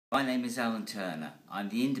My name is Alan Turner. I'm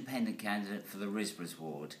the independent candidate for the Risboroughs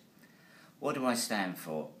ward. What do I stand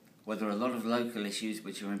for? Well, there are a lot of local issues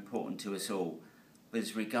which are important to us all, but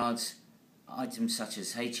as regards items such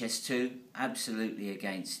as HS2, absolutely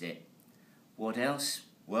against it. What else?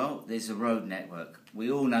 Well, there's the road network.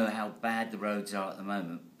 We all know how bad the roads are at the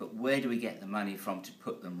moment, but where do we get the money from to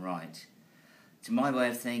put them right? To my way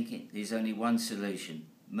of thinking, there's only one solution.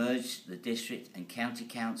 Merge the district and county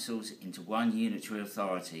councils into one unitary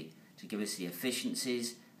authority to give us the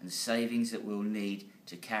efficiencies and savings that we'll need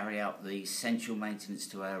to carry out the essential maintenance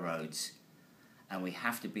to our roads. And we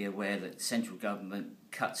have to be aware that central government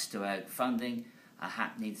cuts to our funding are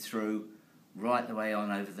happening through right the way on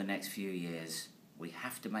over the next few years. We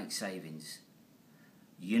have to make savings.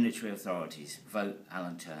 Unitary authorities. Vote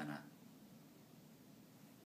Alan Turner.